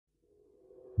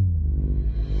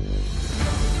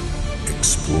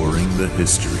the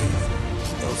history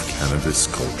of cannabis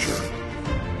culture,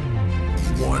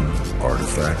 one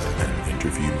artifact and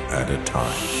interview at a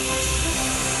time.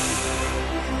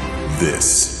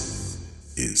 This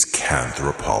is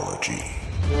Canthropology,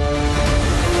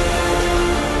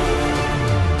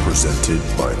 presented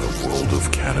by the World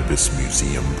of Cannabis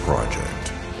Museum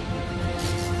Project,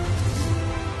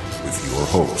 with your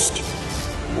host,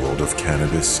 World of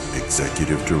Cannabis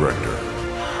Executive Director,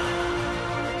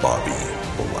 Bobby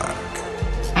Black.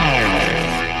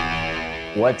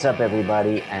 What's up,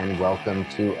 everybody, and welcome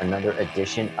to another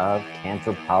edition of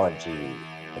Canthropology,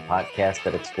 the podcast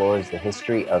that explores the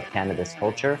history of cannabis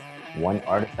culture, one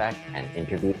artifact and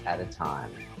interview at a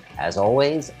time. As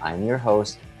always, I'm your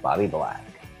host, Bobby Black.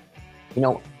 You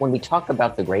know, when we talk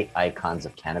about the great icons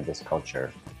of cannabis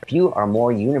culture, few are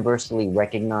more universally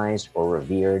recognized or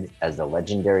revered as the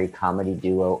legendary comedy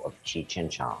duo of Cheech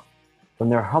and Chong. From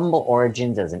their humble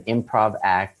origins as an improv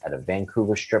act at a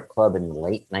Vancouver strip club in the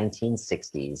late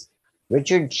 1960s,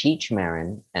 Richard Cheech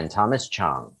Marin and Thomas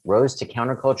Chong rose to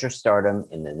counterculture stardom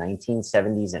in the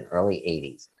 1970s and early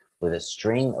 80s with a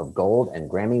string of gold and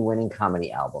Grammy-winning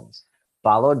comedy albums,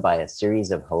 followed by a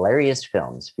series of hilarious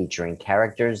films featuring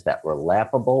characters that were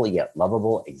laughable yet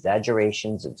lovable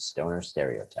exaggerations of stoner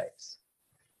stereotypes.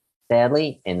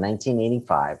 Sadly, in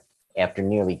 1985, after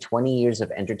nearly 20 years of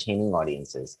entertaining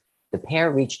audiences, the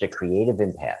pair reached a creative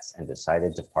impasse and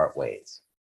decided to part ways.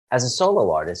 As a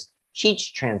solo artist,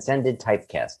 Cheech transcended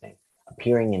typecasting,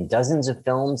 appearing in dozens of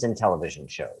films and television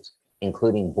shows,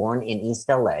 including Born in East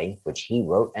LA, which he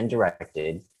wrote and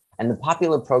directed, and the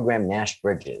popular program Nash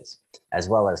Bridges, as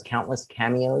well as countless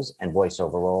cameos and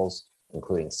voiceover roles,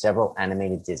 including several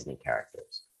animated Disney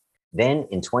characters. Then,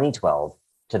 in 2012,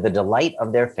 to the delight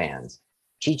of their fans,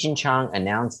 Cheech and Chong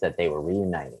announced that they were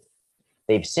reuniting.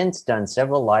 They've since done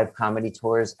several live comedy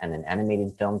tours and an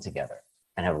animated film together,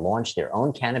 and have launched their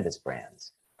own cannabis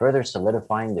brands, further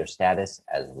solidifying their status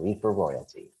as reefer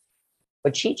royalty.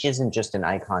 But Cheech isn't just an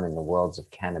icon in the worlds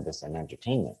of cannabis and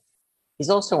entertainment. He's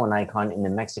also an icon in the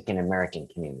Mexican-American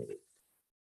community.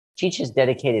 Cheech has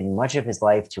dedicated much of his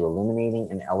life to illuminating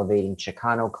and elevating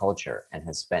Chicano culture and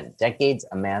has spent decades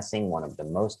amassing one of the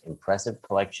most impressive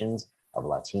collections of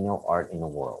Latino art in the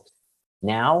world.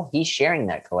 Now, he's sharing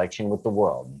that collection with the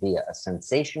world via a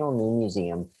sensational new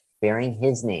museum bearing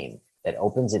his name that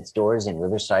opens its doors in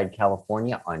Riverside,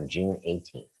 California on June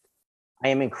 18th. I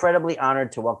am incredibly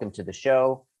honored to welcome to the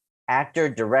show actor,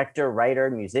 director, writer,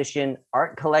 musician,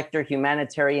 art collector,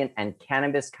 humanitarian, and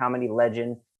cannabis comedy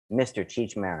legend, Mr.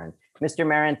 Cheech Marin. Mr.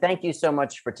 Marin, thank you so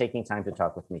much for taking time to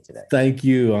talk with me today. Thank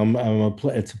you.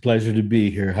 It's a pleasure to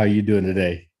be here. How are you doing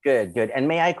today? Good. And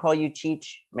may I call you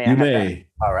Cheech? You may.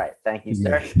 All right. Thank you,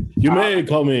 sir. You may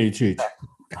call me Cheech.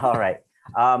 All right.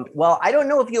 Well, I don't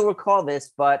know if you'll recall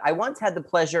this, but I once had the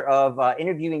pleasure of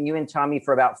interviewing you and Tommy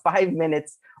for about 5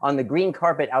 minutes on the green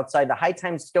carpet outside the High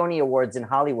Times Stony Awards in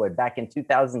Hollywood back in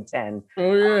 2010.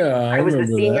 Oh, yeah. I was the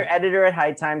senior editor at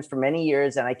High Times for many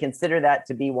years, and I consider that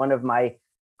to be one of my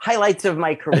highlights of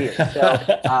my career.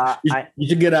 So you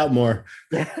should get out more.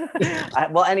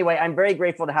 Well, anyway, I'm very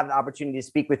grateful to have the opportunity to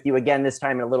speak with you again, this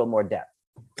time in a little more depth.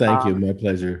 Thank you. My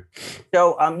pleasure.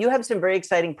 So you have some very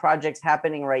exciting projects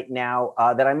happening right now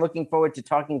that I'm looking forward to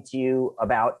talking to you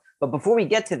about. But before we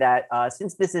get to that,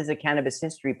 since this is a cannabis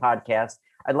history podcast,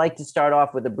 I'd like to start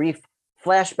off with a brief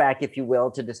flashback, if you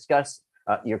will, to discuss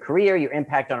your career, your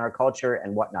impact on our culture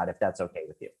and whatnot, if that's okay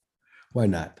with you. Why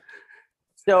not?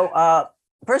 So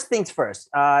first things first,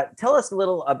 tell us a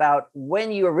little about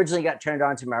when you originally got turned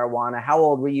on to marijuana. How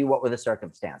old were you? What were the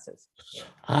circumstances?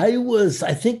 I was,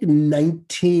 I think,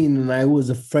 19, and I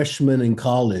was a freshman in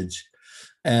college.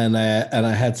 And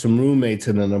I had some roommates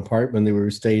in an apartment they were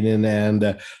staying in.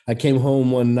 And I came home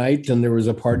one night and there was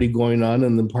a party going on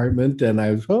in the apartment. And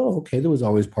I was, okay, there was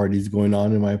always parties going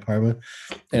on in my apartment.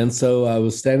 And so I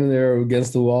was standing there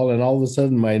against the wall, and all of a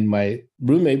sudden my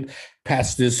roommate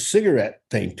passed this cigarette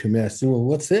thing to me. I said, well,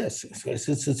 what's this?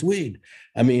 It's weed.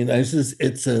 I mean, I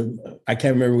can't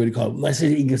remember what he called it. I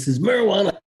said, he says,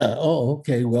 marijuana. Oh,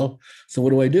 okay. Well, so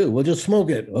what do I do? Well, just smoke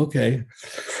it. Okay.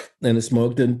 And it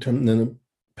smoked and then it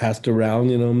passed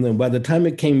around, and then by the time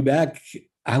it came back,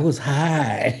 I was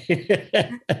high.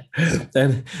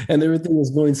 and everything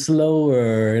was going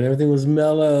slower and everything was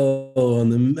mellow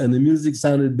and the music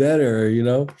sounded better,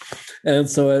 And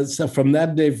so from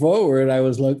that day forward, I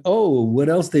was like, oh, what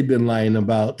else they've been lying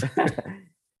about?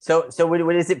 So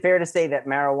is it fair to say that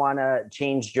marijuana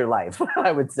changed your life?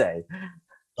 I would say.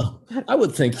 I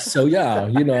would think so. Yeah,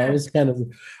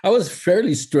 I was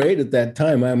fairly straight at that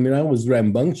time. I mean, I was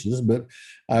rambunctious, but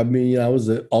I mean, I was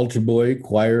an altar boy,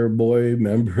 choir boy,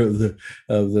 member of the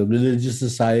religious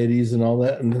societies and all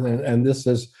that, and this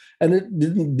is, and it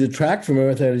didn't detract from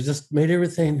everything. It just made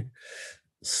everything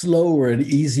slower and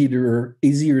easier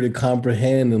to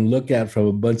comprehend and look at from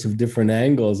a bunch of different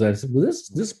angles. I said, well,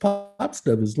 this pop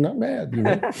stuff is not bad, you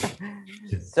know.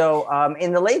 So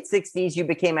in the late 60s, you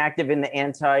became active in the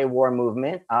anti-war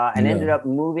movement and ended up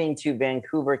moving to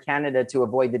Vancouver, Canada to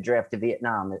avoid the draft to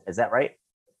Vietnam. Is that right?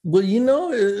 Well,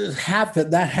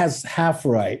 that has half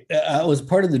right. I was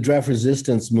part of the draft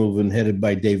resistance movement headed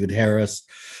by David Harris.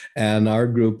 And our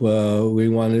group, we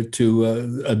wanted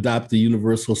to adopt the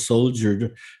universal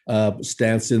soldier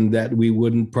stance in that we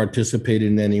wouldn't participate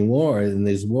in any war, in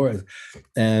these wars.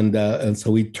 And so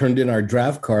we turned in our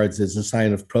draft cards as a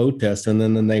sign of protest. And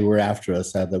then they were after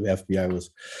us. The FBI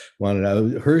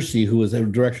wanted. Hershey, who was the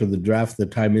director of the draft at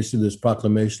the time, issued this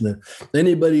proclamation that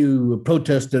anybody who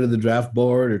protested at the draft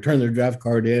board or turned their draft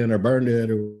card in or burned it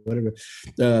or whatever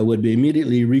would be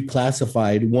immediately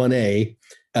reclassified 1A,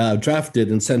 drafted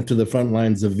and sent to the front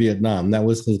lines of Vietnam. That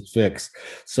was his fix.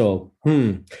 So,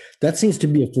 that seems to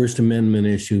be a First Amendment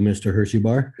issue, Mr. Hershey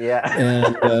Bar. Yeah.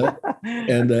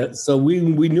 And so we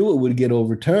knew it would get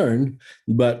overturned,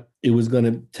 but it was going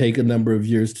to take a number of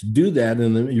years to do that,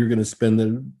 and then you're going to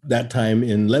spend that time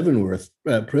in Leavenworth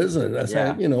prison. I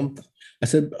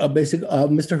said, basically,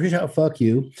 Mr. Hershey, fuck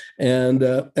you. And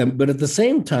but at the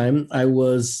same time, I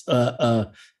was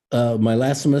my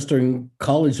last semester in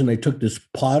college, and I took this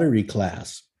pottery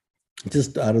class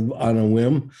just on a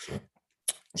whim.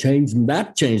 Changed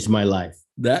my life.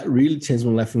 That really changed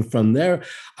my life. And from there,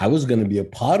 I was going to be a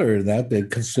potter. That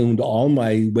consumed all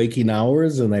my waking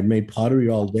hours, and I made pottery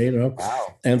all day.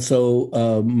 Wow. And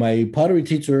so my pottery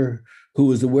teacher, who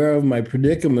was aware of my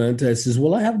predicament, says,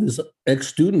 well, I have this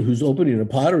ex-student who's opening a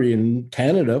pottery in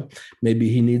Canada. Maybe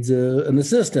he needs an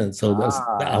assistant. So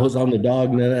I was on the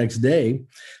dog the next day.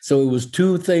 So it was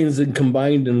two things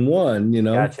combined in one, you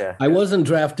know. Gotcha. I wasn't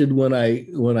drafted when I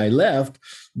left,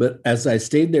 but as I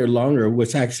stayed there longer,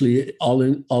 which actually all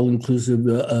inclusive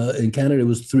in Canada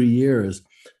was 3 years.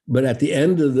 But at the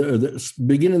end of the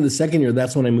beginning of the second year,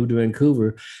 that's when I moved to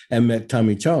Vancouver and met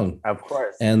Tommy Chong. Of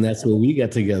course. And that's where we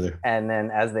got together. And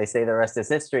then, as they say, the rest is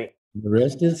history. The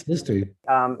rest is history.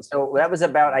 So that was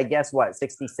about, I guess,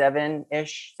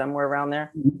 67-ish, somewhere around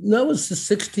there? That was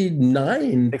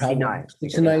 69.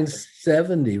 69,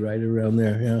 70, right around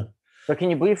there, yeah. So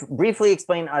can you briefly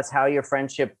explain to us how your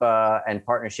friendship and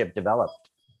partnership developed?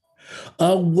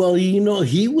 Well,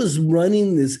 he was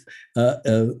running this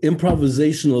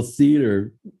improvisational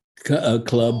theater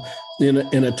club in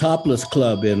a topless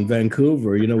club in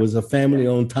Vancouver. It was a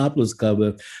family-owned topless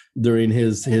club during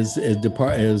his time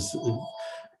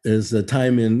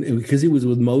because he was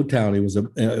with Motown. He was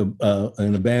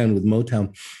in a band with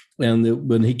Motown. And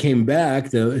when he came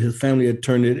back, his family had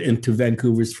turned it into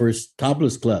Vancouver's first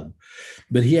topless club.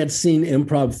 But he had seen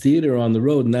improv theater on the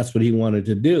road, and that's what he wanted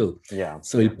to do. Yeah.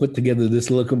 So he put together this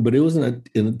but it wasn't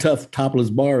in a tough topless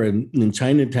bar in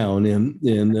Chinatown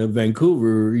in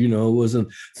Vancouver. It wasn't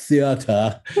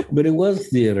theater, but it was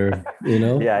theater.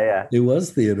 Yeah. It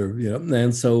was theater. Yeah.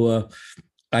 And so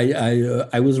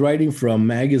I was writing for a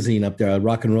magazine up there, a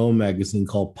rock and roll magazine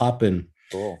called Poppin'.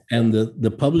 Cool. And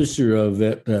the publisher of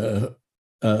it,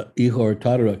 Ihor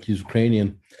Todoruk, he's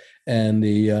Ukrainian. And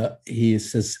he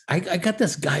says, I got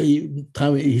this guy,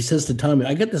 Tommy. He says to Tommy,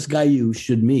 I got this guy you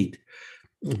should meet,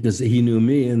 because he knew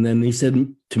me. And then he said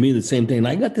to me the same thing.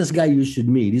 I got this guy you should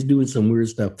meet. He's doing some weird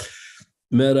stuff.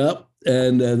 Met up.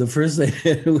 And the first thing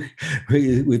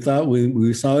we thought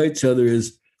we saw each other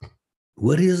is,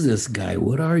 what is this guy?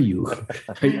 What are you?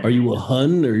 Are you a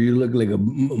Hun, or you look like a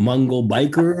Mongol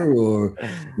biker, or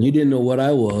you didn't know what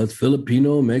I was,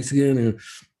 Filipino, Mexican.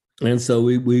 And so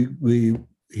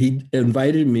he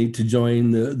invited me to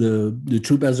join the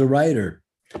troupe as a writer.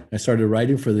 I started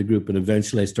writing for the group, and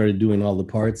eventually I started doing all the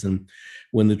parts. And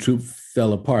when the troupe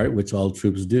fell apart, which all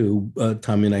troupes do,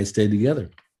 Tommy and I stayed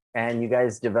together. And you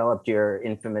guys developed your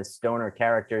infamous stoner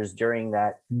characters during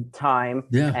that time.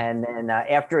 Yeah. And then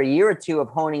after a year or two of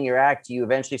honing your act, you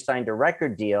eventually signed a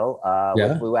record deal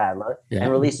with Blue Adler and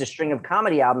released a string of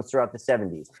comedy albums throughout the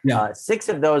 70s. Yeah. 6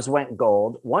 of those went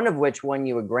gold, one of which won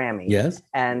you a Grammy. Yes.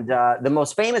 And the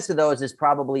most famous of those is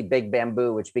probably Big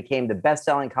Bamboo, which became the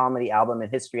best-selling comedy album in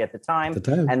history at the time.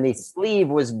 And the sleeve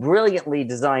was brilliantly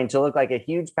designed to look like a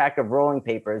huge pack of rolling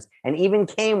papers, and even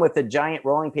came with a giant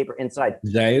rolling paper inside.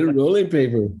 Giant rolling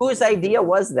paper. Whose idea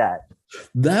was that?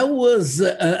 That was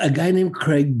a guy named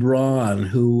Craig Braun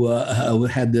who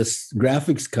had this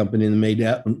graphics company and made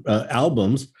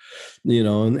albums,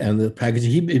 and the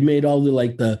packaging. He made all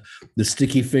the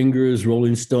Sticky Fingers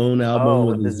Rolling Stone album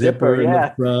with the zipper in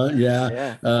the front.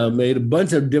 Yeah. Made a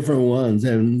bunch of different ones,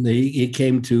 and he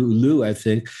came to Lou, I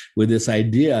think, with this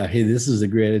idea. Hey, this is a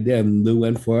great idea, and Lou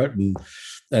went for it,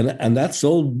 and that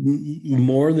sold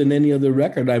more than any other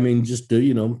record. I mean, just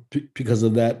because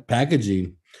of that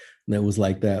packaging. And it was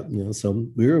like that, so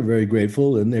we were very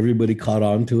grateful, and everybody caught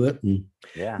on to it. And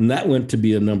that went to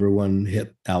be a #1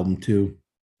 hit album too.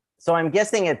 So I'm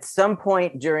guessing at some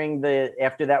point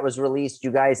after that was released,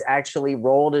 you guys actually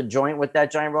rolled a joint with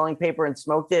that giant rolling paper and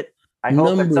smoked it. I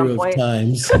hope at some point.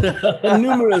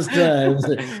 Numerous times.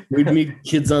 We'd meet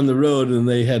kids on the road and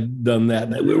they had done that.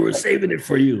 And we were saving it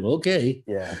for you. Okay.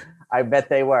 Yeah, I bet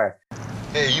they were.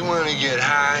 Hey, you want to get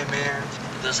high, man?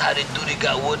 Does Howdy Doody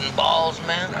got wooden balls,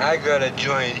 man? I got a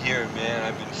joint here, man.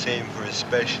 I've been saving for a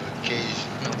special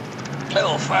occasion.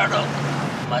 Leo Fardo,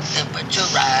 my temperature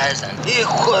rise and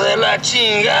hijo de la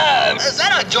chingada. Is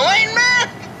that a joint, man?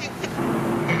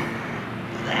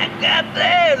 That guy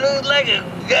there looks like a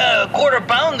quarter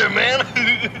pounder, man.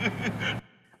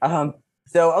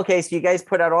 So you guys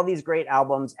put out all these great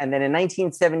albums, and then in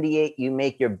 1978, you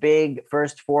make your big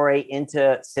first foray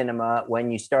into cinema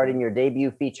when you start in your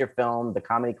debut feature film, the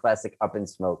comedy classic Up in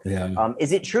Smoke. Yeah.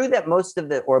 Is it true that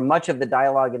much of the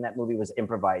dialogue in that movie was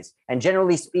improvised? And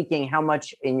generally speaking, how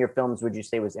much in your films would you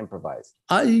say was improvised?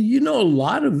 A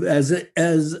lot of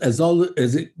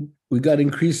we got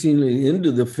increasingly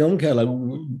into the film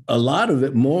catalog, a lot of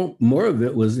it, more of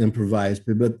it was improvised.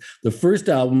 But the first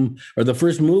album or the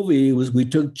first movie we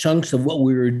took chunks of what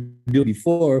we were doing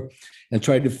before and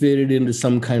tried to fit it into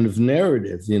some kind of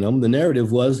narrative. The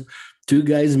narrative was two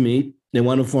guys meet, they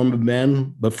want to form a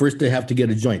band, but first they have to get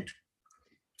a joint.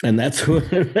 And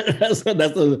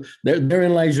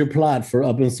therein lies your plot for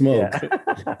Up in Smoke.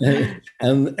 Yeah.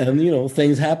 and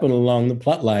things happen along the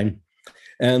plot line.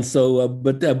 And so,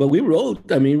 but we wrote.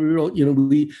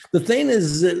 The thing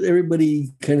is that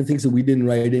everybody kind of thinks that we didn't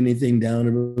write anything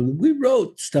down. We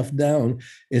wrote stuff down.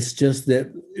 It's just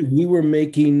that we were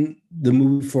making the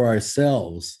movie for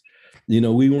ourselves.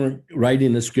 We weren't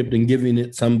writing the script and giving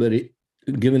it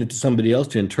to somebody else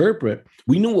to interpret.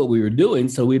 We knew what we were doing,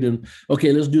 so we didn't.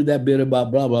 Okay, let's do that bit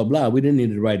about blah blah blah. We didn't need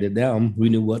to write it down. We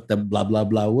knew what the blah blah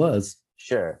blah was.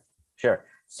 Sure.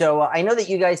 So I know that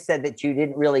you guys said that you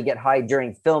didn't really get high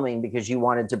during filming because you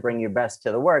wanted to bring your best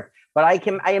to the work. But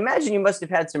I imagine you must have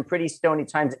had some pretty stony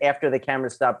times after the camera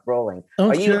stopped rolling.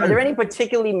 Are there any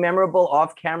particularly memorable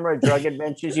off-camera drug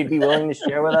adventures you'd be willing to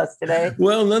share with us today?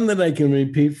 Well, none that I can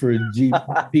repeat for a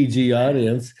PG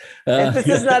audience. This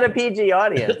is not a PG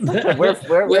audience. We're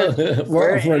for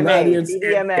an audience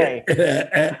BDMA.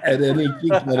 At any key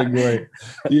category.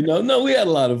 No, we had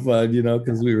a lot of fun,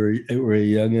 because we were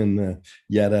young and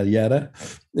yada yada.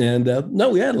 And no,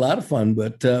 we had a lot of fun,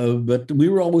 but we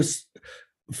were always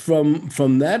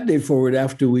from that day forward,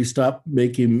 after we started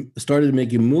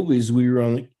making movies, we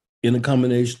were in a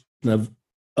combination of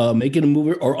making a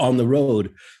movie or on the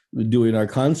road doing our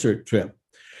concert trip.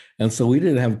 And so we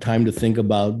didn't have time to think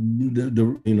about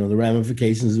the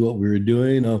ramifications of what we were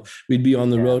doing. We'd be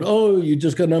on the road. Oh, you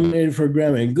just got nominated for a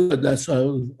Grammy. Good. That's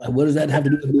what does that have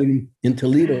to do with being in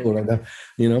Toledo or whatever?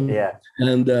 Yeah.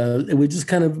 And we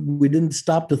just we didn't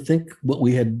stop to think what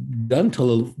we had done till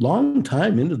a long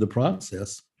time into the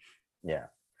process. Yeah.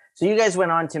 So you guys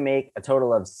went on to make a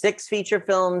total of 6 feature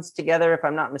films together, if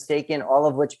I'm not mistaken, all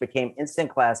of which became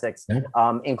instant classics,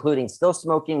 including Still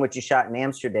Smoking, which you shot in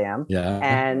Amsterdam,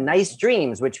 and Nice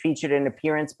Dreams, which featured an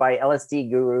appearance by LSD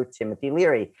guru Timothy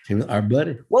Leary. Our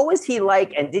buddy. What was he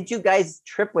like, and did you guys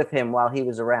trip with him while he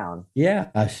was around? Yeah,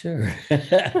 sure.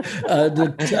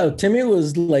 Timmy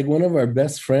was like one of our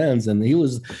best friends, and he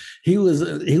was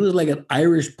like an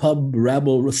Irish pub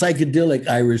rabble, psychedelic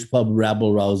Irish pub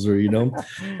rabble rouser,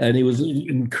 And he was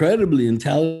incredibly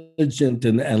intelligent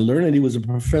and learned. He was a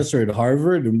professor at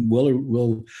Harvard and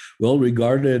well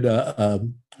regarded. I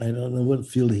don't know what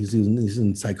field he's in. He's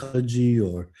in psychology,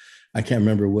 or I can't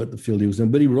remember what the field he was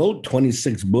in. But he wrote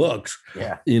 26 books.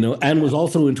 Yeah. And was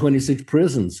also in 26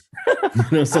 prisons.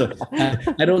 So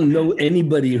I don't know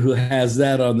anybody who has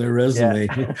that on their resume.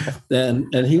 Yeah.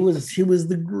 And he was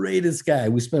the greatest guy.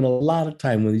 We spent a lot of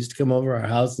time when he used to come over our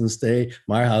house and stay,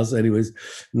 my house anyways,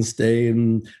 and stay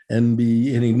and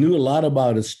he knew a lot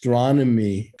about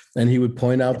astronomy, and he would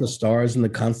point out the stars and the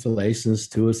constellations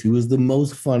to us. He was the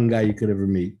most fun guy you could ever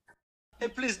meet. Hey,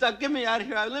 please, Doc, get me out of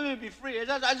here. Let me be free.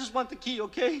 I just want the key,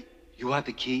 okay? You want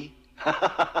the key?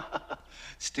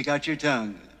 Stick out your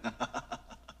tongue.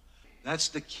 That's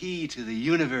the key to the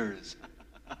universe.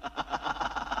 Hey,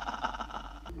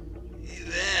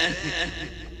 man.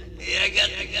 Hey, I got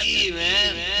the key,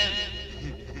 man.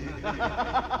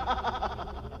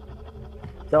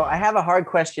 So I have a hard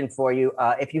question for you.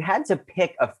 If you had to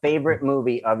pick a favorite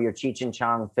movie of your Cheech and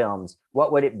Chong films,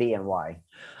 what would it be and why?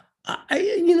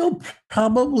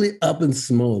 Probably Up in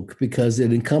Smoke, because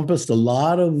it encompassed a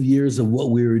lot of years of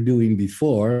what we were doing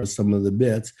before, some of the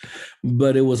bits,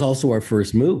 but it was also our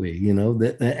first movie.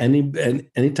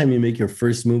 Anytime you make your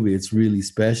first movie, it's really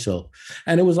special,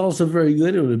 and it was also very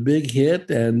good. It was a big hit,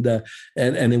 and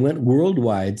it went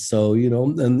worldwide. So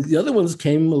and the other ones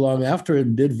came along after it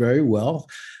and did very well,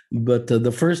 but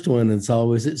the first one,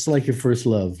 it's like your first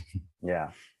love. Yeah.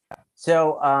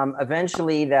 So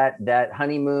eventually that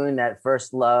honeymoon, that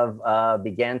first love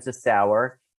began to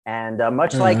sour. And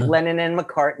much like Lennon and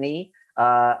McCartney,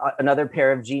 another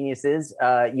pair of geniuses,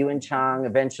 you and Chong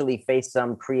eventually faced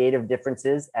some creative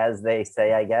differences, as they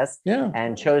say, I guess,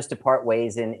 and chose to part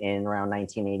ways in around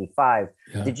 1985.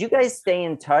 Yeah. Did you guys stay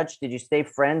in touch? Did you stay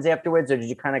friends afterwards, or did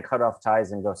you kind of cut off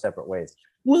ties and go separate ways?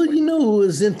 Well, it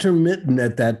was intermittent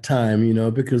at that time,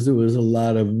 because there was a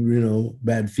lot of,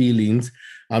 bad feelings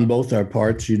on both our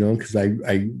parts, because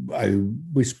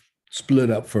we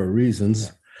split up for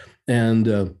reasons. And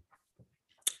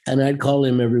I'd call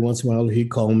him every once in a while. He'd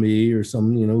call me or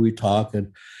something, we'd talk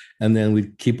and then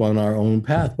we'd keep on our own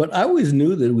path. But I always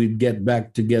knew that we'd get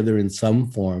back together in some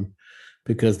form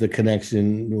because the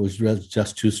connection was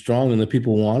just too strong and the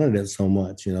people wanted it so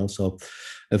much, So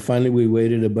finally we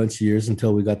waited a bunch of years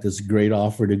until we got this great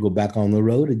offer to go back on the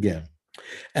road again.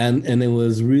 And it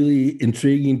was really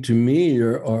intriguing to me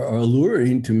or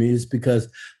alluring to me is because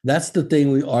that's the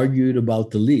thing we argued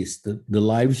about the least, the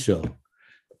live show.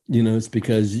 It's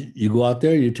because you go out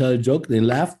there, you tell a joke, they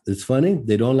laugh, it's funny.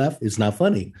 They don't laugh, it's not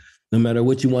funny, no matter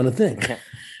what you want to think.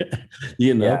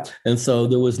 Yeah. And so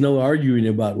there was no arguing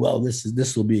about, well,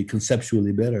 this will be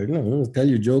conceptually better. No, tell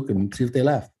your joke and see if they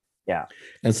laugh. Yeah.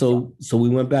 And so we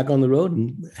went back on the road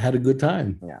and had a good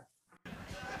time. Yeah.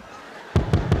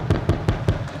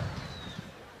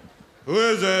 Who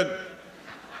is it?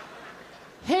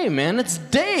 Hey, man, it's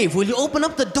Dave. Will you open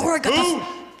up the door?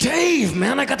 Dave,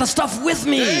 man, I got the stuff with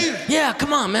me. Dave? Yeah,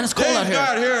 come on, man, it's cold out here. Dave's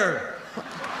not here.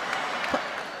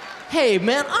 Hey,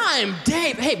 man, I'm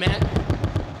Dave. Hey, man,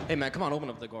 come on, open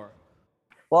up the door.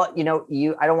 Well,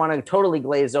 I don't want to totally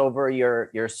glaze over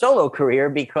your solo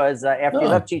career because after you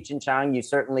left Cheech and Chong, you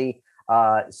certainly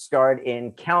starred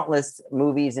in countless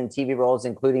movies and TV roles,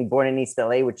 including Born in East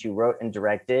LA, which you wrote and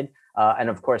directed. And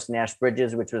of course, Nash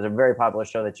Bridges, which was a very popular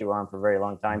show that you were on for a very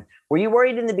long time. Were you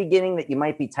worried in the beginning that you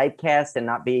might be typecast and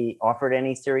not be offered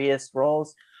any serious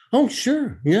roles? Oh,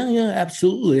 sure. Yeah,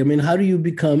 absolutely. I mean, how do you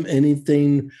become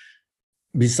anything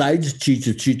besides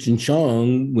Cheech and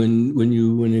Chong when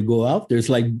you go out there? It's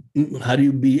like, how do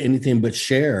you be anything but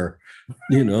Cher?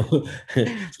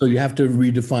 So you have to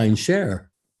redefine Cher.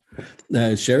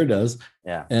 Cher does,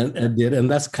 and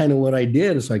that's kind of what I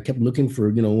did. So I kept looking for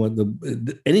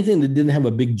anything that didn't have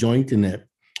a big joint in it.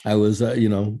 I was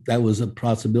that was a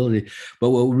possibility.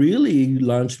 But what really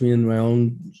launched me in my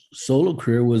own solo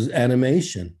career was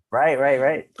animation.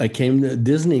 Right.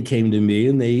 Disney came to me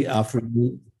and they offered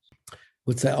me,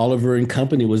 what's that? Oliver and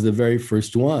Company was the very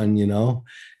first one,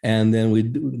 and then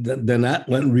that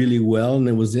went really well, and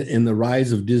it was in the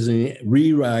rise of Disney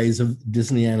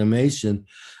animation.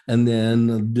 And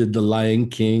then did The Lion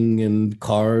King and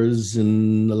Cars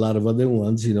and a lot of other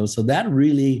ones, So that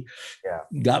really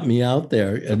got me out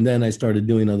there. And then I started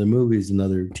doing other movies and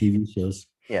other TV shows.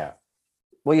 Yeah.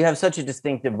 Well, you have such a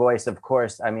distinctive voice, of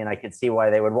course. I mean, I could see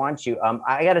why they would want you.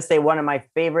 I got to say, one of my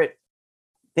favorite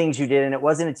things you did, and it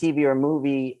wasn't a TV or a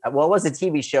movie. Well, it was a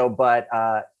TV show, but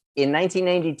in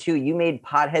 1992, you made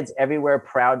potheads everywhere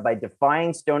proud by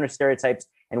defying stoner stereotypes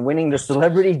and winning the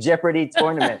Celebrity Jeopardy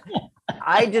tournament.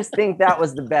 I just think that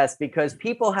was the best because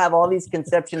people have all these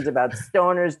conceptions about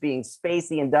stoners being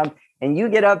spacey and dumb, and you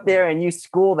get up there and you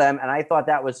school them. And I thought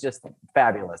that was just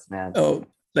fabulous, man. Oh,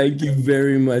 thank you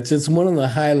very much. It's one of the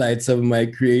highlights of my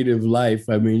creative life.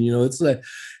 I mean, you can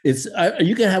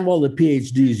have all the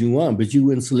PhDs you want, but you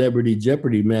win Celebrity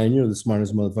Jeopardy, man. You're the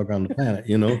smartest motherfucker on the planet,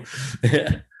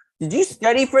 Did you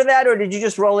study for that, or did you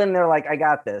just roll in there like, I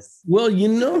got this? Well,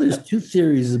 there's two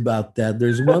theories about that.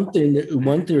 There's one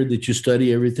theory that you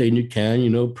study everything you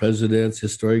can, presidents,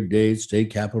 historic dates, state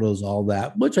capitals, all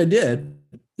that, which I did.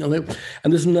 And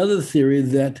there's another theory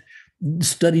that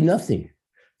study nothing,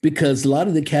 because a lot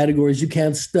of the categories you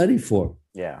can't study for.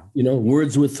 Yeah.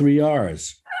 Words with 3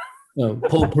 R's.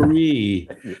 potpourri,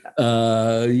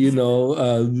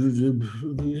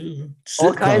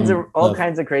 all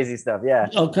kinds of crazy stuff. Yeah,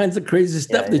 all kinds of crazy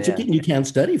stuff you can't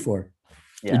study for.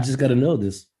 Yeah. You just got to know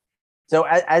this. So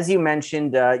as you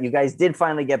mentioned, you guys did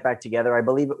finally get back together. I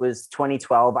believe it was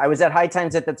 2012. I was at High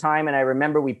Times at the time, and I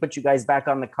remember we put you guys back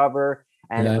on the cover,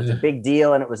 and it was a big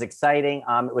deal, and it was exciting.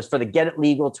 It was for the Get It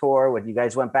Legal tour, when you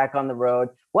guys went back on the road.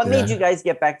 What made you guys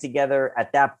get back together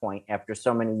at that point after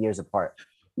so many years apart?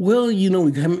 Well,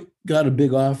 we got a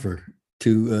big offer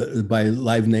by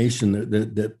Live Nation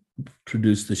that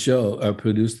produced the show,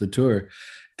 produced the tour.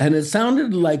 And it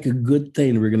sounded like a good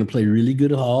thing. We're going to play really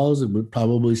good halls. It would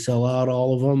probably sell out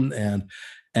all of them.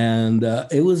 And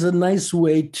it was a nice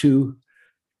way to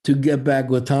get back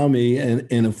with Tommy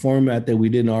in a format that we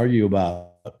didn't argue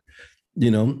about,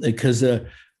 because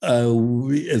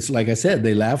it's like I said,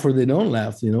 they laugh or they don't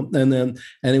laugh, and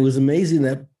it was amazing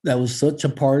that was such a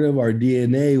part of our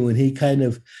DNA when he kind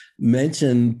of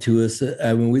mentioned to us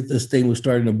when this thing was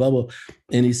starting to bubble,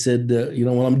 and he said,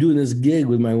 well, I'm doing this gig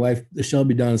with my wife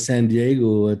Shelby down in San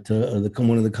Diego at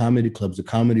one of the comedy clubs, the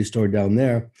Comedy Store down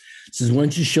there. He says, why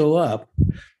don't you show up?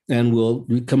 And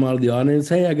we come out of the audience.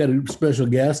 Hey, I got a special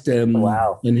guest.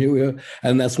 Wow. And here we are.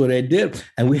 And that's what I did.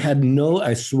 And we had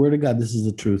I swear to God, this is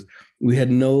the truth. We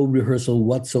had no rehearsal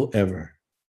whatsoever.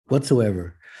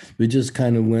 We just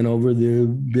kind of went over the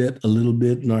bit a little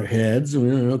bit in our heads. And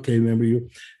we went, okay, remember you.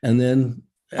 And then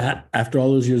after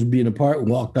all those years being apart,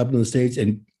 walked up on the stage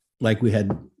and like we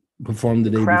had performed the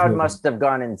day before. The crowd must have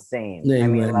gone insane. They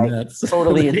went nuts.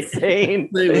 Totally insane.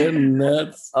 They went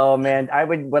nuts. Oh man, I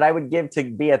would give to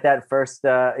be at that first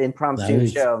impromptu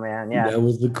show, man. Yeah, that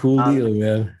was the cool deal,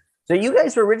 man. So you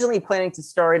guys were originally planning to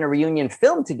star in a reunion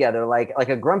film together, like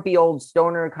a grumpy old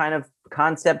stoner kind of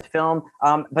concept film,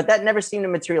 but that never seemed to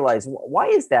materialize. Why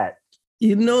is that?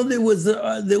 There was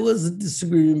a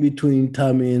disagreement between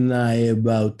Tommy and I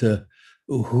about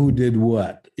who did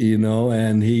what,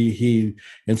 and he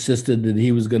insisted that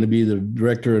he was going to be the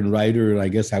director and writer, and I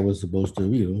guess I was supposed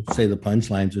to, say the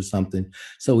punchlines or something.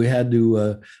 So we had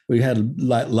a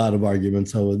lot of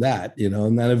arguments over that,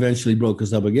 and that eventually broke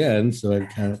us up again. So I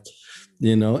kind of,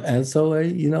 and so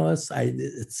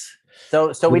it's.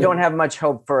 So we don't have much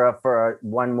hope for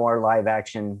one more live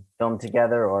action film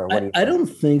together, or what do you think? I don't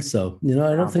think so.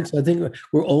 I don't think so. I think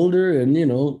we're older and,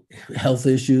 health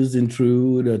issues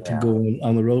intrude to go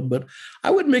on the road. But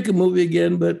I would make a movie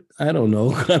again, but I don't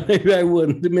know. Maybe I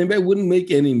wouldn't. Maybe I wouldn't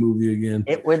make any movie again.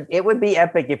 It would be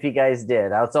epic if you guys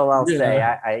did. That's all I'll say.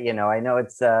 I know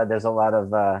it's there's a lot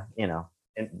of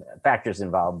factors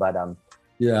involved, but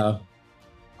yeah.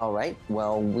 All right,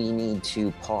 well, we need to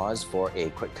pause for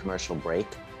a quick commercial break,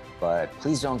 but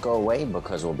please don't go away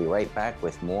because we'll be right back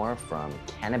with more from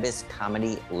cannabis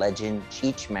comedy legend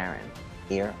Cheech Marin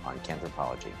here on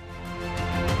Canthropology.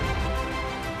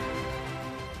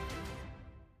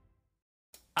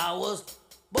 I was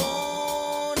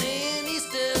born in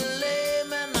East LA,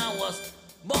 man, I was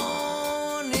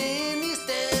born in East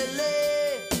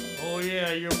LA. Oh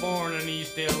yeah, you're born in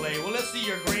East LA. Well, let's see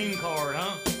your green card,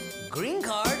 huh? Green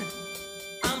card?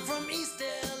 I'm from East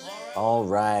LA. All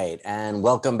right, and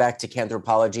welcome back to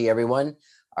Canthropology, everyone.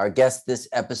 Our guest this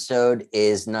episode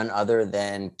is none other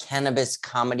than cannabis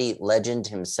comedy legend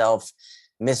himself,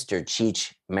 Mr.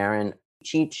 Cheech Marin.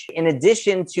 Cheech, in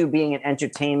addition to being an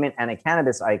entertainment and a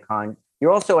cannabis icon,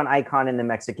 you're also an icon in the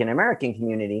Mexican-American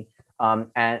community. So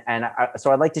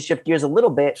I'd like to shift gears a little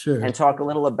bit and talk a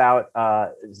little about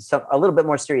a little bit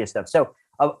more serious stuff. So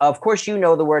of course, the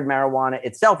word marijuana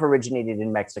itself originated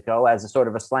in Mexico as a sort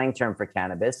of a slang term for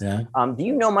cannabis. Yeah. Do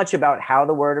you know much about how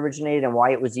the word originated and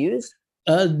why it was used?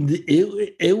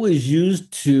 It was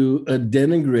used to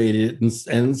denigrate it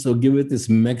and so give it this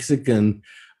Mexican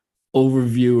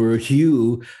overview or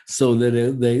hue so that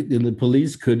the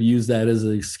police could use that as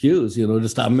an excuse, to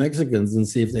stop Mexicans and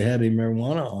see if they had any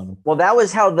marijuana on them. Well,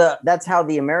 that's how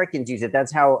the Americans use it.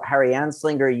 That's how Harry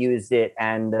Anslinger used it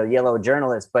and the Yellow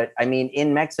Journalist. But I mean,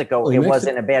 in Mexico,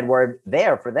 wasn't a bad word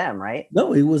there for them, right?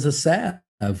 No, it was a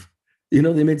salve.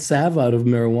 They made salve out of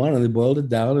marijuana. They boiled it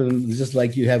down, and just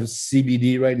like you have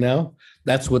CBD right now,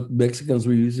 that's what Mexicans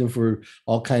were using for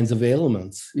all kinds of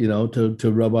ailments,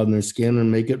 to rub on their skin and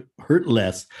make it hurt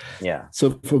less. Yeah.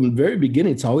 So from the very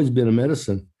beginning, it's always been a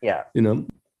medicine. Yeah.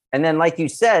 And then, like you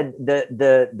said,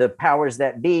 the powers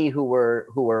that be who were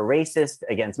racist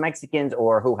against Mexicans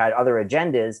or who had other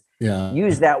agendas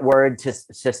used that word to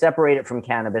separate it from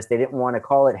cannabis. They didn't want to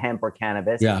call it hemp or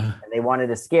cannabis. Yeah. And they wanted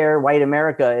to scare white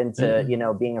America into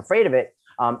being afraid of it.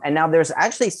 And now there's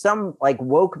actually some like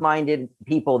woke-minded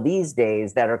people these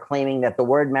days that are claiming that the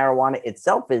word marijuana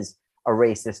itself is a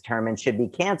racist term and should be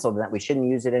canceled, and that we shouldn't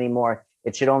use it anymore.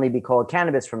 It should only be called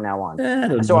cannabis from now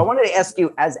on. So I wanted to ask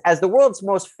you, as the world's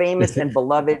most famous and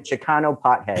beloved Chicano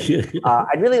pothead,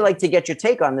 I'd really like to get your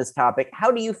take on this topic.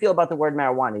 How do you feel about the word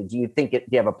marijuana? Do you think do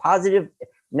you have a positive,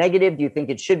 negative? Do you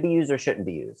think it should be used or shouldn't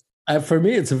be used? For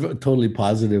me, it's a totally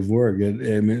positive word.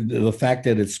 I mean, the fact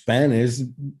that it's Spanish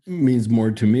means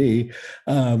more to me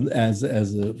as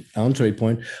an entree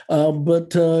point.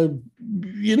 But I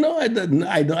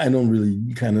don't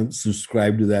really kind of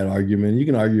subscribe to that argument. You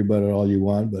can argue about it all you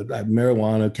want, but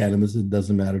marijuana, cannabis, it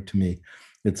doesn't matter to me.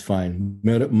 It's fine.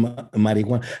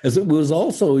 Marijuana, as it was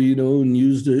also,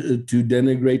 used to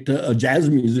denigrate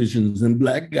jazz musicians and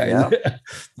black guys.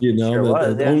 Yeah.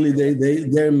 Only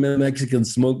they're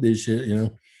Mexicans smoke this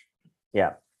shit.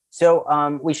 Yeah.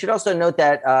 So we should also note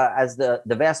that as the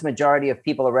vast majority of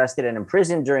people arrested and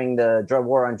imprisoned during the drug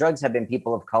war on drugs have been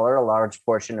people of color, a large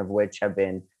portion of which have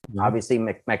been obviously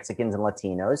Mexicans and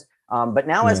Latinos. But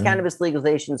now as cannabis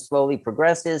legalization slowly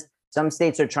progresses, some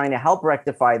states are trying to help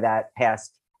rectify that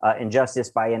past injustice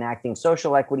by enacting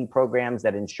social equity programs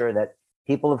that ensure that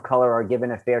people of color are given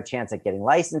a fair chance at getting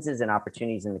licenses and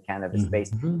opportunities in the cannabis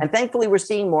space. And thankfully, we're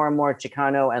seeing more and more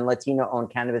Chicano and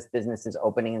Latino-owned cannabis businesses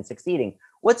opening and succeeding.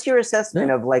 What's your assessment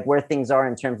of where things are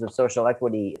in terms of social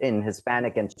equity in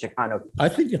Hispanic and Chicano? I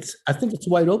think it's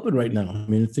wide open right now. I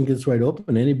mean, I think it's wide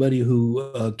open. Anybody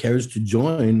who cares to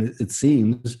join, it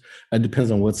seems, it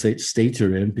depends on what state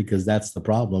you're in, because that's the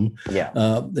problem. Yeah,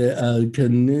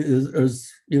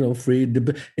 is free.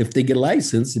 If they get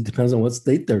licensed, it depends on what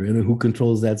state they're in and who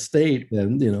controls that state.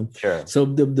 And sure. So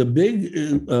the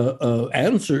big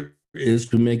answer is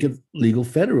to make it legal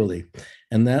federally,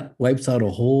 and that wipes out a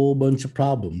whole bunch of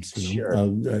problems. Sure.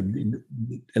 And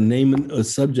name a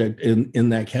subject in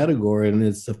that category, and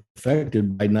it's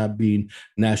affected by not being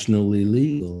nationally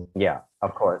legal. Yeah,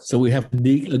 of course. So we have to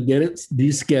get it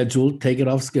descheduled, take it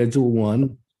off Schedule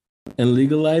 1, and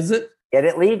legalize it. Get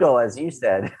it legal, as you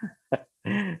said.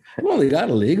 Well, they got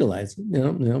to legalize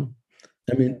it.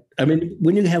 I mean,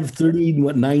 when you have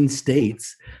 39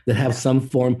 states that have some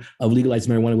form of legalized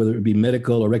marijuana, whether it be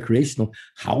medical or recreational,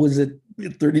 how is it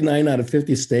 39 out of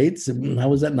 50 states?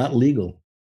 How is that not legal?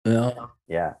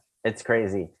 Yeah, it's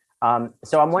crazy.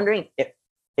 So I'm wondering if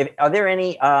are there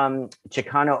any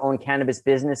Chicano-owned cannabis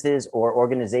businesses or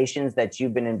organizations that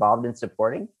you've been involved in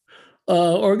supporting?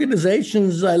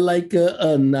 Organizations I like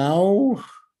Now.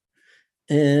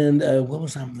 And what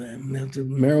was that? The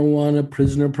Marijuana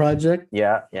Prisoner Project.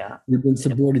 Yeah. We've been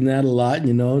supporting that a lot.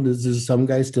 There's some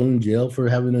guy still in jail for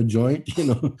having a joint.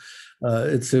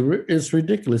 It's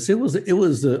ridiculous. It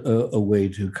was a way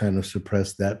to kind of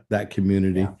suppress that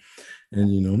community,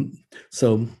 and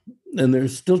so they're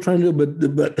still trying to. But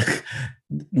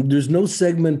there's no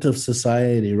segment of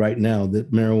society right now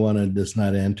that marijuana does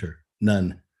not enter.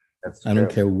 None. I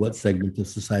don't care what segment of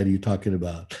society you're talking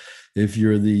about. If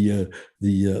you're the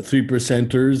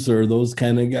 3%ers or those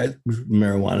kind of guys,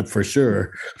 marijuana for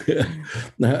sure.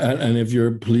 And if you're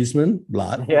a policeman,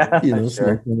 smoke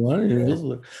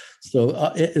marijuana. So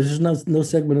there's no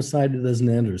segment of society that doesn't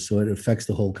enter. So it affects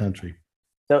the whole country.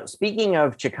 So speaking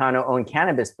of Chicano-owned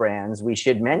cannabis brands, we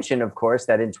should mention, of course,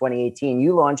 that in 2018,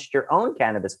 you launched your own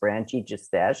cannabis brand, Chicha's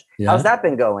Stash. Yeah. How's that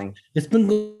been going? It's been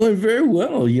going very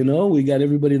well. We got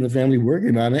everybody in the family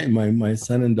working on it. And my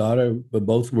son and daughter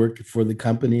both work for the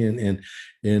company and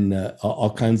in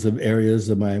all kinds of areas.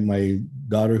 My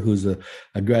daughter, who's a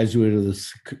graduate of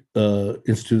the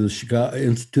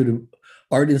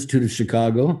Art Institute of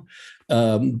Chicago,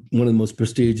 one of the most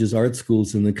prestigious art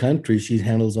schools in the country. She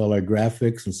handles all our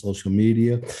graphics and social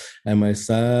media. And my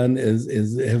son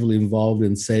is heavily involved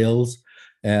in sales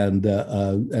and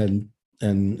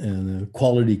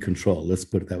quality control. Let's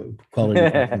put it that way, quality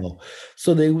control.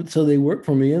 So they work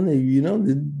for me, and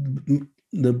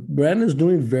the brand is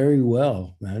doing very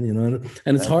well, man.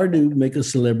 And it's hard to make a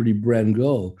celebrity brand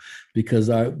go because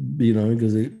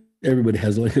everybody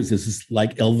has this is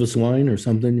like Elvis wine or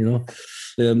something, no.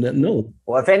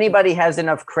 Well, if anybody has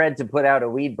enough cred to put out a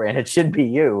weed brand, it should be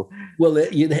you. Well,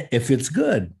 if it's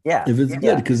good. Yeah. If it's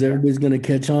good, because everybody's going to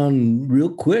catch on real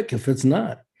quick if it's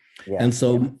not. Yeah. And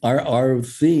so our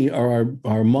theme,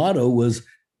 our motto was,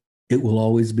 it will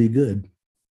always be good.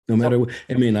 No matter what.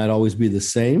 It may not always be the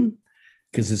same,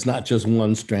 because it's not just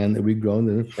one strand that we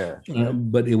grow. Sure.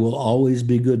 But it will always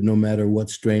be good, no matter what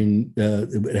strain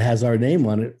it has our name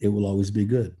on it. It will always be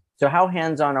good. So how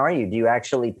hands-on are you? Do you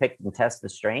actually pick and test the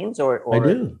strains, or I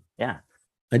do. Yeah,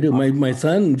 I do. My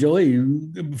son Joey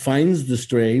finds the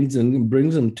strains and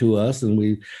brings them to us,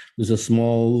 and there's a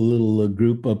small little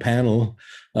group, a panel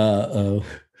that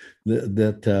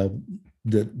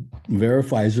that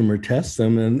verifies them or tests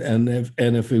them, and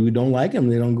if we don't like them,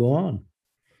 they don't go on.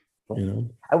 You know.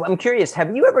 I'm curious.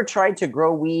 Have you ever tried to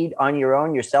grow weed on your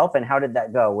own yourself, and how did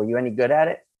that go? Were you any good at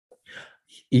it?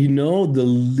 You know,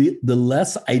 the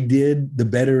less I did, the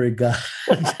better it got.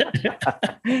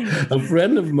 A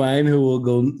friend of mine who will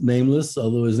go nameless,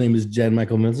 although his name is Jan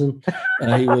Michael Minson,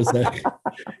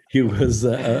 he was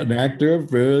an actor, a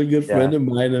very good friend of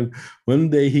mine. And one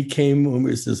day he came and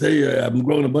he says, "Hey, I'm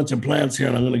growing a bunch of plants here,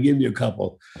 and I'm going to give you a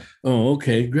couple." Oh,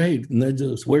 okay, great. And I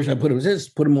just, where should I put them?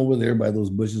 Just put them over there by those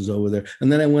bushes over there.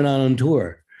 And then I went out on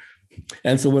tour.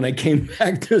 And so when I came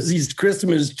back, there's these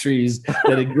Christmas trees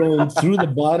that had grown through the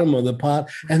bottom of the pot,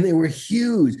 and they were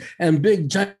huge and big,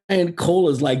 giant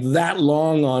colas like that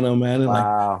long on them, man. And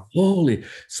like, holy!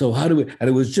 So how do we? And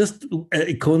it was just,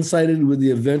 it coincided with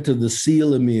the event of the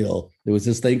seal meal. There was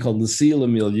this thing called the seal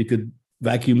meal. You could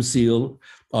vacuum seal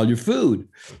all your food.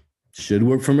 Should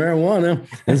work for marijuana.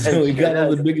 And so we got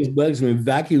all the biggest bugs and we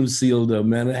vacuum sealed them,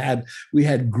 man. We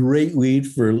had great weed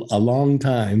for a long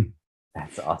time.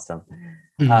 That's awesome.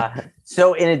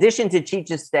 So in addition to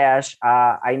Cheech's Stash,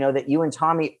 I know that you and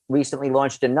Tommy recently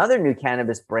launched another new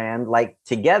cannabis brand, like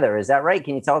together. Is that right?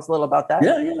 Can you tell us a little about that?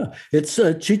 Yeah. It's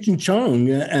Cheech and Chong.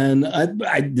 And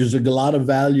there's a lot of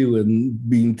value in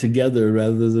being together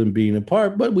rather than being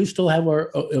apart, but we still have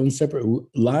our own separate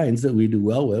lines that we do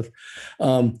well with.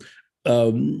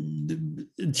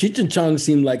 Cheech and Chong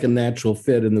seemed like a natural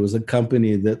fit, and there was a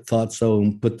company that thought so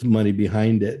and put the money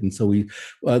behind it. And so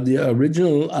the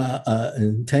original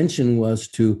intention was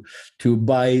to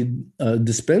buy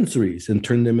dispensaries and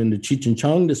turn them into Cheech and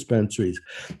Chong dispensaries.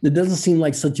 It doesn't seem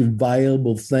like such a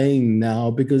viable thing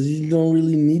now because you don't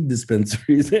really need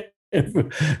dispensaries.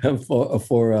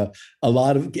 for a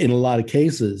lot of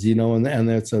cases, you know, and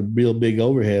that's a real big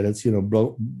overhead. It's, you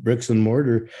know, bricks and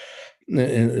mortar in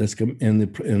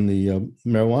the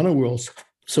marijuana world.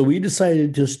 So we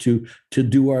decided just to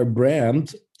do our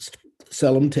brand,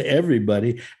 sell them to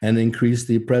everybody, and increase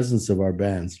the presence of our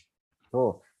bands.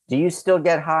 Cool. Do you still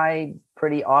get high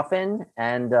pretty often?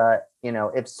 And you know,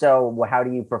 if so, how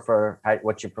do you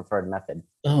what's your preferred method?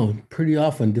 Oh, pretty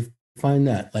often. Define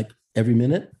that. Like every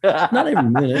minute? Not every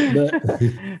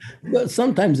minute, but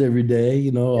sometimes every day,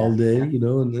 you know, all day, you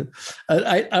know. And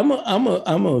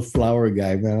I'm a flower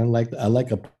guy, man. I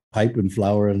like a pipe and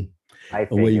flower and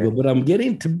away you go. But I'm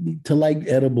getting to like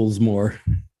edibles more.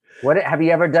 What have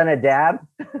you ever done a dab?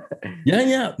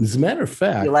 Yeah. As a matter of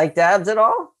fact, you like dabs at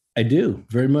all? I do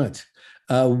very much.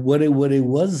 What it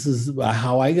was is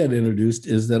how I got introduced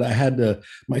is that I had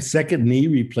my second knee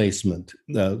replacement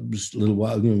just a little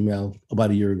while, you know,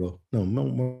 about a year ago. No,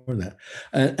 more than that,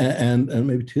 and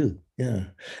maybe two. Yeah,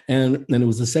 and it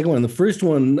was the second one. The first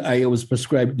one, I was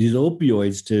prescribed these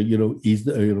opioids to, you know, ease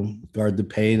guard the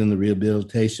pain and the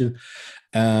rehabilitation.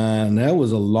 And that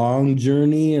was a long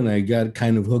journey, and I got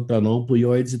kind of hooked on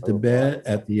opioids at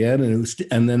the end,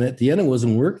 and then at the end it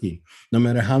wasn't working, no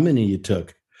matter how many you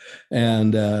took.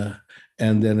 And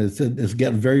then it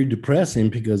got very depressing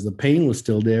because the pain was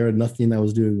still there and nothing I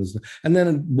was doing was. And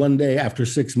then one day after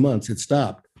 6 months, it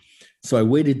stopped. So I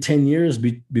waited 10 years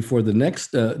before the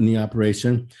next knee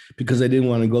operation because I didn't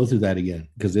want to go through that again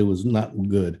because it was not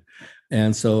good.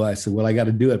 And so I said, well, I got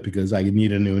to do it because I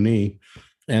need a new knee.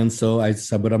 And so I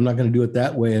said, but I'm not going to do it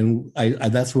that way. And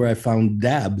that's where I found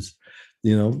dabs.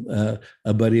 You know,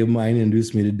 a buddy of mine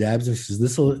introduced me to dabs and says,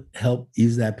 this will help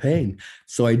ease that pain.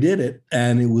 So I did it,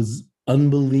 and it was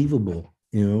unbelievable.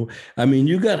 You know, I mean,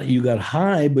 you got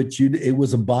high, but it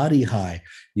was a body high.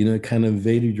 You know, it kind of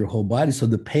invaded your whole body. So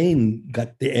the pain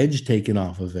got the edge taken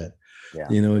off of it. Yeah.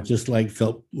 You know, it just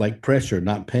felt like pressure,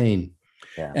 not pain.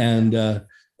 Yeah.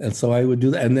 And so I would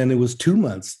do that. And then it was 2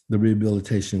 months. The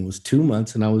rehabilitation was 2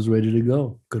 months, and I was ready to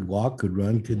go. Could walk, could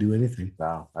run, could do anything.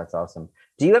 Wow, that's awesome.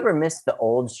 Do you ever miss the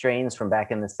old strains from back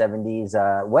in the 70s?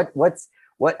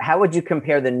 How would you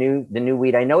compare the new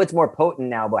weed? I know it's more potent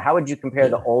now, but how would you compare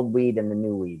the old weed and the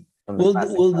new weed?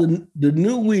 The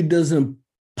new weed doesn't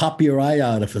pop your eye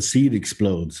out if a seed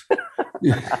explodes.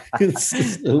 You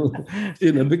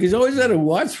know, because you always had to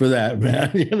watch for that, man.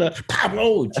 You know,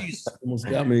 oh, jeez, almost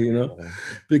got me. You know,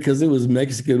 because it was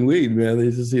Mexican weed, man.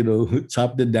 They just, you know,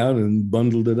 chopped it down and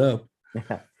bundled it up.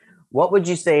 What would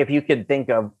you say if you could think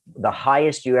of the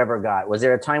highest you ever got? Was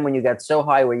there a time when you got so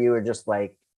high where you were just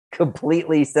like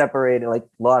completely separated, like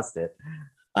lost it?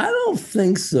 I don't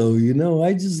think so. You know,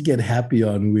 I just get happy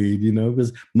on weed, you know,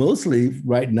 because mostly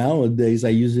right nowadays I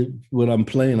use it when I'm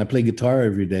playing. I play guitar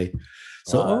every day.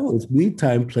 So, it's weed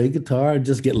time, play guitar,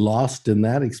 just get lost in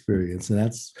that experience. And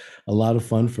that's a lot of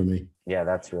fun for me. Yeah,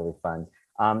 that's really fun.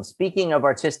 Speaking of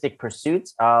artistic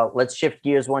pursuits, let's shift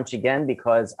gears once again,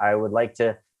 because I would like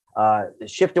to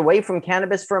shift away from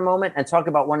cannabis for a moment and talk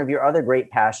about one of your other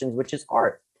great passions, which is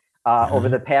art. Over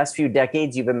the past few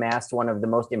decades, you've amassed one of the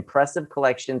most impressive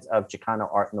collections of Chicano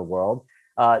art in the world.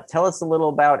 Tell us a little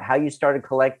about how you started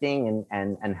collecting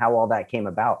and how all that came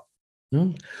about.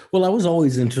 Well, I was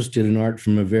always interested in art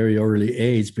from a very early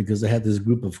age because I had this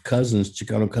group of cousins,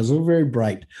 Chicano cousins, who were very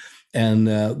bright. And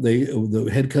the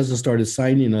head cousin started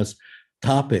assigning us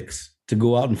topics to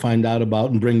go out and find out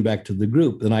about and bring back to the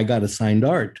group. And I got assigned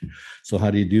art. So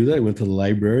how do you do that? I went to the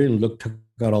library and took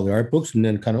out all the art books, and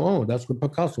then kind of, oh, that's what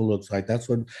Picasso looks like. That's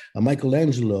what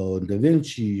Michelangelo and Da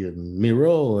Vinci and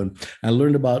Miro. And I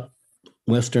learned about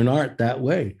Western art that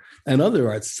way and other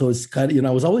arts. So it's kind of,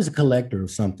 I was always a collector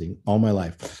of something all my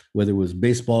life, whether it was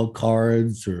baseball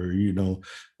cards or,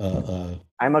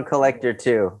 I'm a collector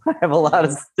too. I have a lot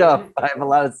of stuff.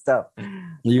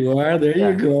 You are? There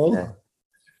you go. Yeah.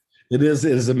 It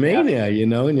is a mania,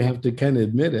 and you have to kind of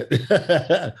admit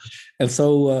it. And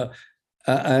so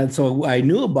I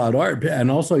knew about art,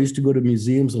 and also I used to go to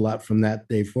museums a lot from that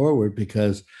day forward,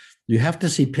 because you have to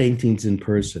see paintings in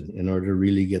person in order to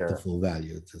really get the full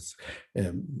value. It's just,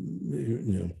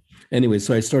 Anyway,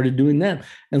 so I started doing that,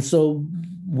 and so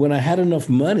when I had enough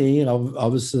money, all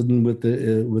of a sudden, with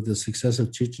the success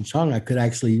of Cheech and Chong, I could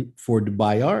actually afford to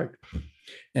buy art.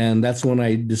 And that's when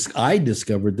I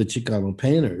discovered the Chicano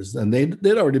painters, and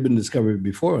they'd already been discovered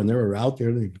before, and they were out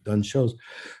there, they've done shows.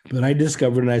 But I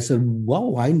discovered, and I said,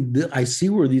 "Whoa, I see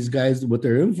where these guys, what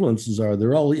their influences are.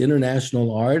 They're all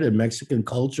international art and Mexican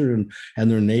culture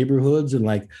and their neighborhoods, and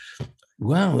like,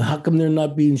 wow, how come they're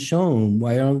not being shown?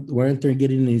 Why aren't they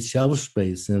getting any shelf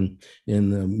space in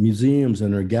museums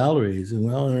and or galleries?" And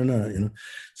well, they're not,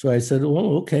 So I said,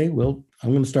 "Well, okay, well,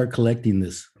 I'm going to start collecting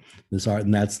this art,"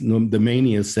 and that's the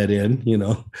mania set in,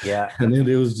 Yeah. And then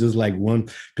it was just like one,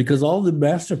 because all the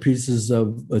masterpieces of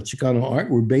Chicano art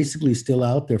were basically still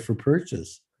out there for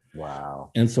purchase.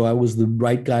 Wow. And so I was the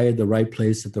right guy at the right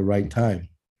place at the right time.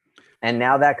 And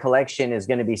now that collection is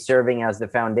going to be serving as the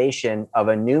foundation of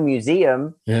a new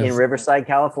museum in Riverside,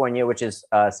 California, which is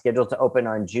scheduled to open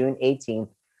on June 18th,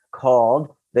 called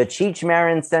the Cheech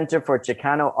Marin Center for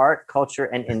Chicano Art, Culture,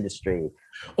 and Industry.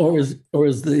 Or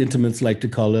as the intimates like to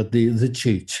call it, the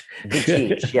Cheech. The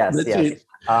Cheech, yes, yes.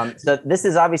 So this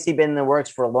has obviously been in the works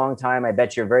for a long time. I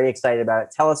bet you're very excited about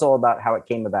it. Tell us all about how it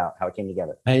came about, how it came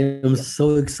together. I am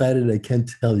so excited, I can't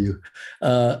tell you.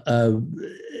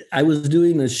 I was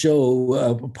doing a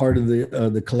show, part of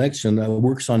the collection,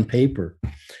 Works on Paper,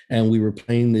 and we were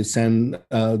playing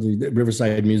the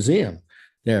Riverside Museum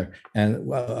there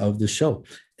and of the show.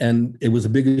 And it was the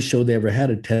biggest show they ever had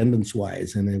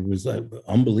attendance-wise, and it was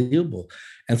unbelievable.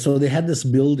 And so they had this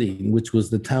building, which was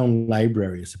the town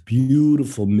library. It's a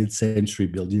beautiful mid-century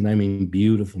building. I mean,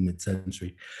 beautiful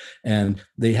mid-century. And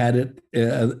they had it,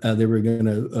 they were going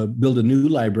to build a new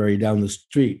library down the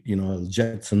street,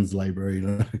 Jetsons Library,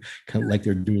 kind of like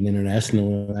they're doing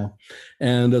international now.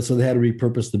 And so they had to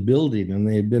repurpose the building. And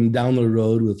they had been down the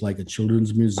road with like a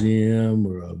children's museum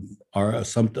or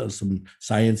some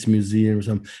science museum or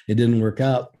something. It didn't work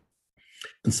out.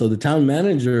 And so the town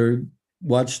manager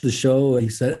watched the show, he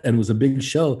said, and it was a big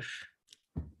show,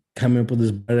 coming up with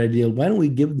this bright idea: why don't we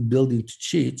give the building to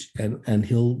Cheech and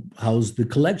he'll house the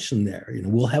collection there?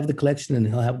 We'll have the collection and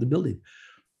he'll have the building.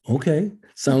 Okay,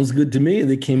 sounds good to me.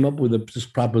 They came up with this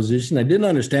proposition. I didn't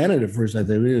understand it at first. I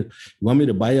said, "You want me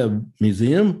to buy a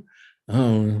museum?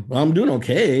 Well, I'm doing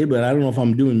okay, but I don't know if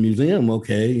I'm doing museum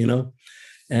okay,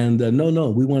 And no,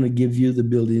 we want to give you the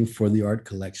building for the art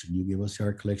collection. You give us the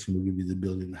art collection, we'll give you the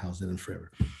building and house it in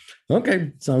forever."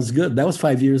 Okay, sounds good. That was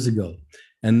 5 years ago.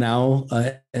 And now,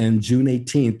 on June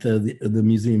 18th, the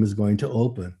museum is going to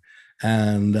open.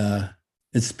 And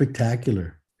it's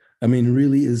spectacular. I mean, it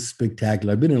really is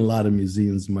spectacular. I've been in a lot of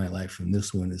museums in my life, and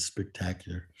this one is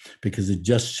spectacular because it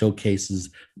just showcases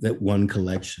that one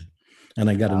collection. And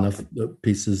I got enough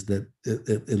pieces that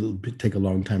it'll take a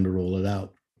long time to roll it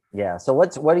out. Yeah. So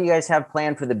what do you guys have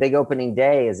planned for the big opening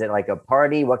day? Is it like a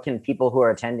party? What can people who are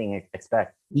attending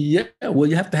expect? Yeah, well,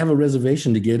 you have to have a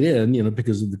reservation to get in,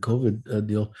 because of the COVID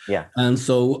deal. Yeah. And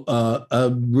so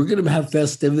we're going to have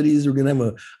festivities. We're going to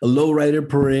have a lowrider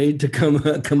parade to come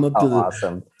up to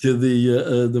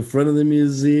the front of the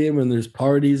museum, and there's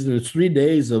parties. There's 3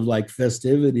 days of like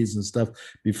festivities and stuff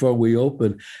before we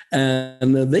open,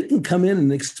 and they can come in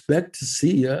and expect to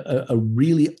see a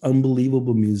really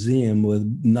unbelievable museum with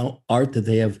art that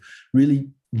they have really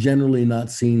generally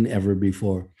not seen ever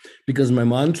before. Because my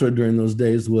mantra during those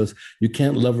days was, you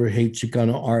can't love or hate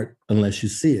Chicano art unless you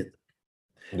see it.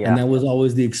 Yeah. And that was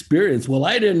always the experience. Well,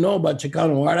 I didn't know about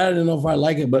Chicano art. I didn't know if I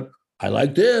like it, but I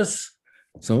like this.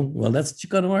 So, well, that's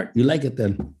Chicano art. You like it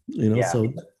then, Yeah.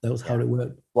 So that was how it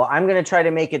went. Well, I'm going to try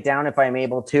to make it down if I'm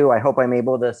able to. I hope I'm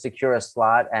able to secure a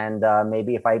slot. And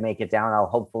maybe if I make it down, I'll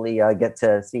hopefully get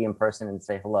to see you in person and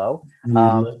say hello. We'd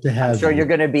love to have I'm sure you. you're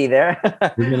going to be there.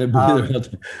 We're going to be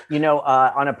there.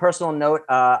 On a personal note,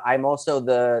 I'm also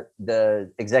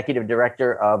the executive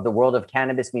director of the World of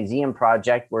Cannabis Museum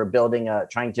project. We're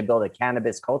trying to build a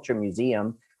cannabis culture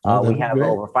museum. We have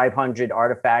over 500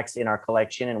 artifacts in our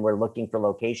collection, and we're looking for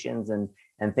locations and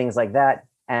things like that.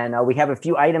 And we have a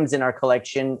few items in our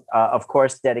collection, of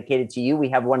course, dedicated to you. We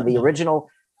have one of the original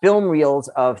film reels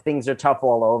of Things Are Tough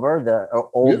All Over, the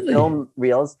old film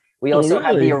reels. We also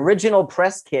have the original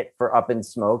press kit for Up in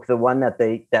Smoke, the one that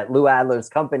Lou Adler's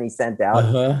company sent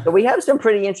out. So we have some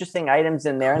pretty interesting items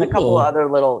in there, and a couple of other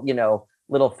little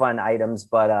fun items.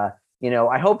 But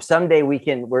I hope someday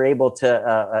we're able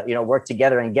to work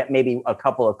together and get maybe a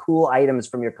couple of cool items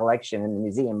from your collection in the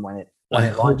museum when it launches. I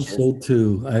hope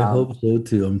so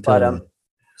too. I'm telling you.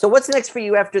 So what's next for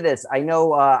you after this? I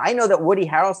know that Woody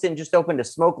Harrelson just opened a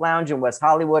smoke lounge in West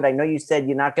Hollywood. I know you said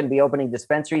you're not going to be opening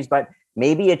dispensaries, but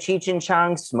maybe a Cheech and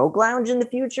Chong smoke lounge in the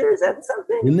future. Is that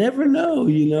something? You never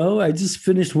know. I just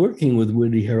finished working with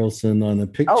Woody Harrelson on a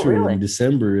picture in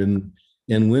December in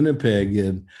Winnipeg,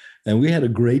 and we had a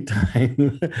great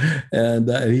time. And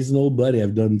he's an old buddy.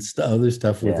 I've done other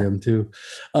stuff with him too.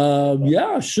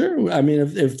 Yeah, sure. I mean,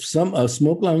 if a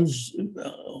smoke lounge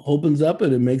opens up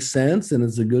and it makes sense and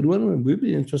it's a good one, we'd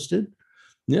be interested.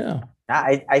 Yeah.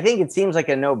 I think it seems like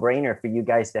a no-brainer for you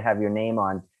guys to have your name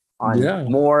on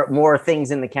more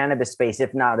things in the cannabis space,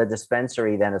 if not a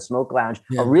dispensary, than a smoke lounge.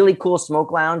 A really cool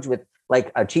smoke lounge with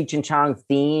like a Cheech and Chong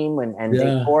theme and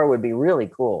decor would be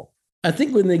really cool. I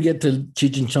think when they get to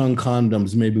Cheech and Chong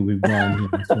condoms, maybe we've gone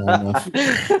enough.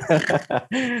 But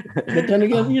then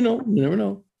again, you never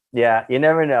know. Yeah, you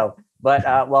never know.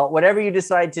 But whatever you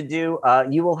decide to do,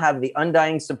 you will have the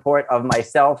undying support of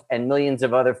myself and millions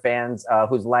of other fans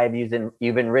whose lives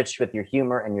you've enriched with your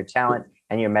humor and your talent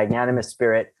and your magnanimous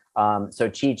spirit. So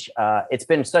Cheech, it's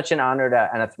been such an honor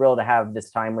and a thrill to have this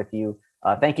time with you.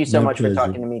 Thank you so much for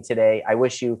talking to me today. I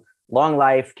wish you long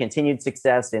life, continued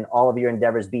success in all of your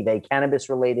endeavors, be they cannabis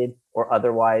related or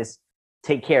otherwise.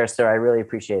 Take care, sir. I really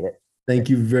appreciate it. Thank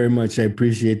you very much. I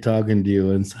appreciate talking to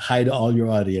you, and hi to all your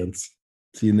audience.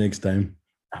 See you next time.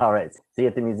 All right. See you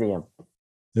at the museum.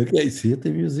 Okay. See you at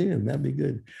the museum. That'd be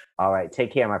good. All right.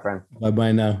 Take care, my friend.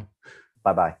 Bye-bye now.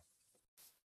 Bye-bye.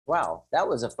 Wow. That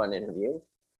was a fun interview.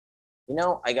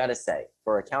 I got to say,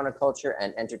 for a counterculture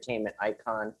and entertainment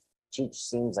icon, Cheech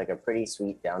seems like a pretty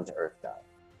sweet, down-to-earth guy.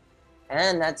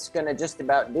 And that's going to just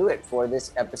about do it for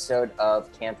this episode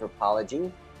of Canthropology.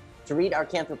 To read our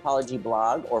Canthropology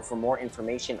blog or for more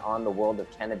information on the World of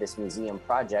Cannabis Museum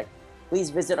project, please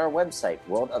visit our website,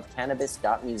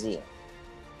 worldofcannabis.museum.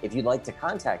 If you'd like to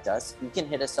contact us, you can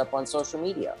hit us up on social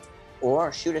media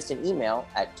or shoot us an email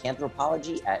at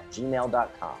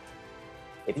canthropology@gmail.com.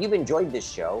 If you've enjoyed this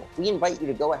show, we invite you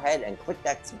to go ahead and click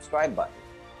that subscribe button.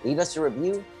 Leave us a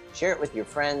review, share it with your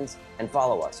friends, and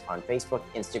follow us on Facebook,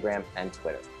 Instagram, and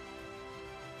Twitter.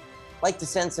 I'd like to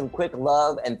send some quick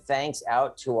love and thanks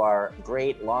out to our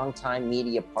great longtime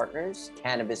media partners,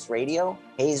 Cannabis Radio,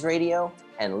 Hayes Radio,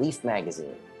 and Leaf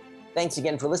Magazine. Thanks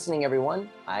again for listening, everyone.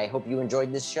 I hope you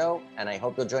enjoyed this show, and I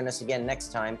hope you'll join us again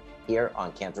next time here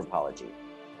on Canthropology.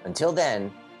 Until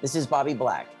then, this is Bobby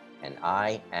Black, and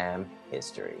I am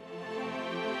history.